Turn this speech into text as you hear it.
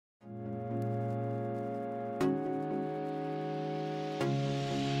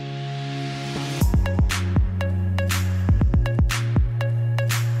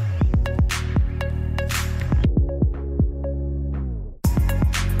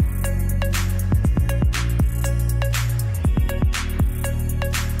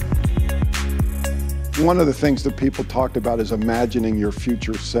One of the things that people talked about is imagining your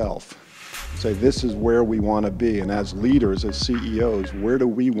future self. Say, this is where we want to be, and as leaders, as CEOs, where do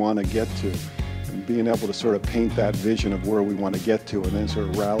we want to get to? And being able to sort of paint that vision of where we want to get to, and then sort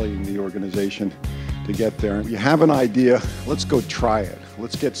of rallying the organization to get there. If you have an idea, let's go try it.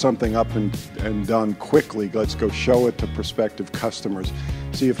 Let's get something up and done quickly. Let's go show it to prospective customers.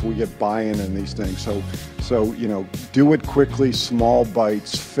 See if we get buy-in in these things. So you know, do it quickly, small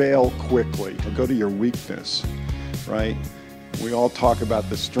bites, fail quickly. Go to your weakness, right? We all talk about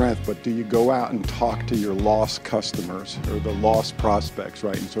the strength, but do you go out and talk to your lost customers or the lost prospects,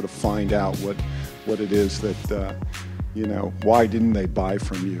 right? And sort of find out what it is that, you know, why didn't they buy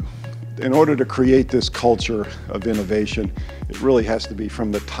from you? In order to create this culture of innovation, it really has to be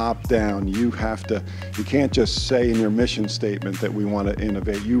from the top down. You can't just say in your mission statement that we want to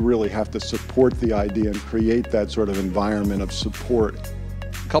innovate. You really have to support the idea and create that sort of environment of support.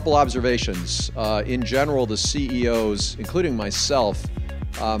 Couple observations. In general, the CEOs, including myself,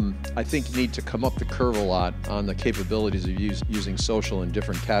 I think need to come up the curve a lot on the capabilities of using social in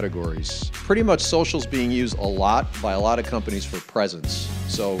different categories. Pretty much social's being used a lot by a lot of companies for presence.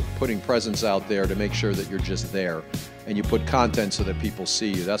 So putting presence out there to make sure that you're just there, and you put content so that people see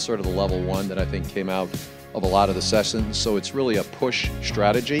you. That's sort of the level one that I think came out of a lot of the sessions. So it's really a push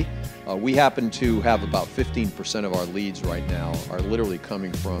strategy. We happen to have about 15% of our leads right now are literally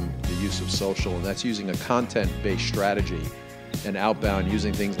coming from the use of social, and that's using a content-based strategy and outbound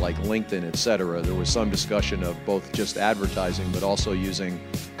using things like LinkedIn, etc. There was some discussion of both just advertising, but also using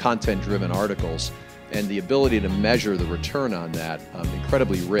content-driven articles, and the ability to measure the return on that,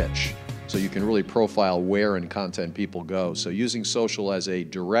 incredibly rich. So you can really profile where in content people go. So using social as a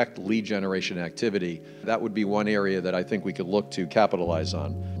direct lead generation activity, that would be one area that I think we could look to capitalize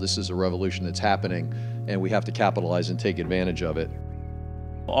on. This is a revolution that's happening, and we have to capitalize and take advantage of it.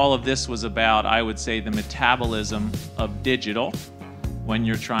 All of this was about, I would say, the metabolism of digital when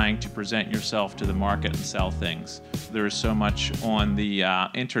you're trying to present yourself to the market and sell things. There is so much on the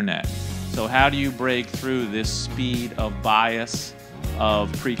internet. So how do you break through this speed of bias,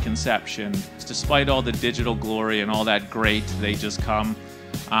 of preconception? Despite all the digital glory and all that great, they just come,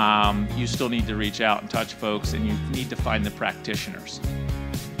 you still need to reach out and touch folks, and you need to find the practitioners.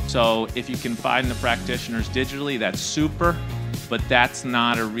 So if you can find the practitioners digitally, that's super, but that's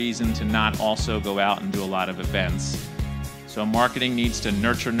not a reason to not also go out and do a lot of events. So marketing needs to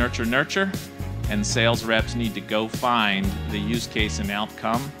nurture, nurture, nurture, and sales reps need to go find the use case and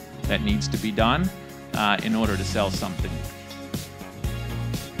outcome that needs to be done in order to sell something.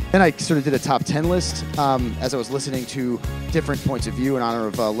 Then I sort of did a top 10 list as I was listening to different points of view in honor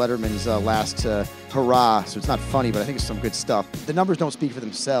of Letterman's last hurrah. So it's not funny, but I think it's some good stuff. The numbers don't speak for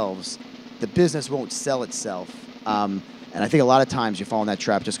themselves. The business won't sell itself. And I think a lot of times you fall in that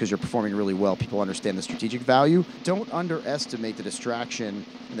trap just because you're performing really well. People understand the strategic value. Don't underestimate the distraction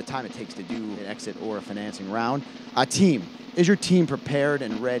and the time it takes to do an exit or a financing round. A team. Is your team prepared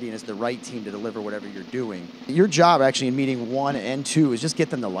and ready, and is the right team to deliver whatever you're doing? Your job actually in meeting 1 and 2 is just get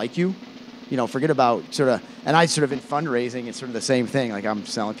them to like you. You know, forget about and I sort of in fundraising, it's sort of the same thing, like I'm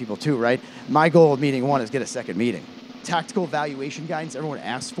selling people too, right? My goal of meeting 1 is get a second meeting. Tactical valuation guidance, everyone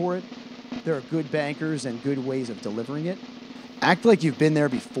asks for it. There are good bankers and good ways of delivering it. Act like you've been there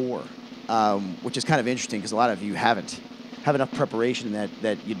before, which is kind of interesting because a lot of you haven't. Have enough preparation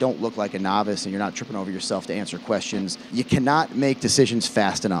that you don't look like a novice and you're not tripping over yourself to answer questions. You cannot make decisions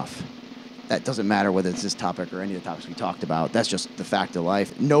fast enough. That doesn't matter whether it's this topic or any of the topics we talked about. That's just the fact of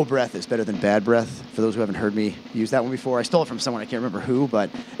life. No breath is better than bad breath. For those who haven't heard me use that one before, I stole it from someone, I can't remember who,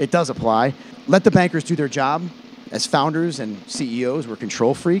 but it does apply. Let the bankers do their job. As founders and CEOs, we're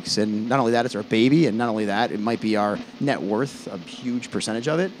control freaks, and not only that, it's our baby, and not only that, it might be our net worth, a huge percentage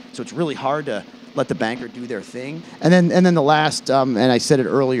of it. So it's really hard to let the banker do their thing. And then the last, and I said it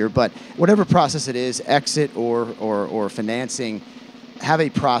earlier, but whatever process it is, exit or financing, have a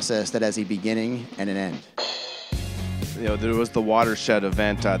process that has a beginning and an end. You know, there was the watershed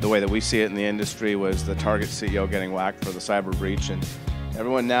event. The way that we see it in the industry was the Target CEO getting whacked for the cyber breach, and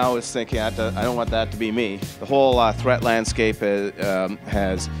everyone now is thinking, I don't want that to be me. The whole threat landscape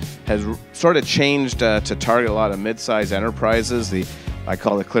has sort of changed to target a lot of mid-sized enterprises. I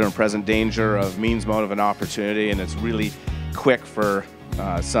call it clear and present danger of means, motive, and opportunity, and it's really quick for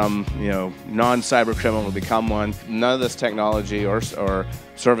some non-cyber criminal will become one. None of this technology or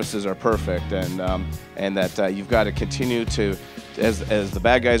services are perfect, and that you've got to continue to, as the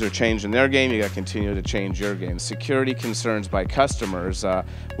bad guys are changing their game, you got to continue to change your game. Security concerns by customers,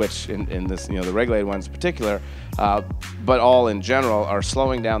 which in this, the regulated ones in particular, but all in general, are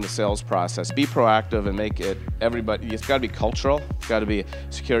slowing down the sales process. Be proactive and make it everybody. It's got to be cultural. It's got to be a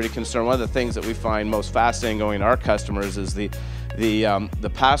security concern. One of the things that we find most fascinating going to our customers is the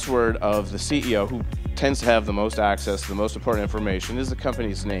password of the CEO, who tends to have the most access to the most important information, is the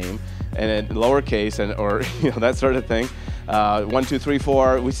company's name, and in lowercase or that sort of thing. 1, 2, 3,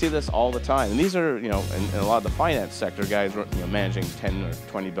 4. We see this all the time, and these are in a lot of the finance sector guys managing 10 or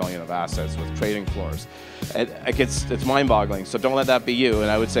 20 billion of assets with trading floors. It's mind-boggling. So don't let that be you.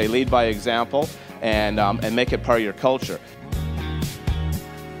 And I would say lead by example and make it part of your culture.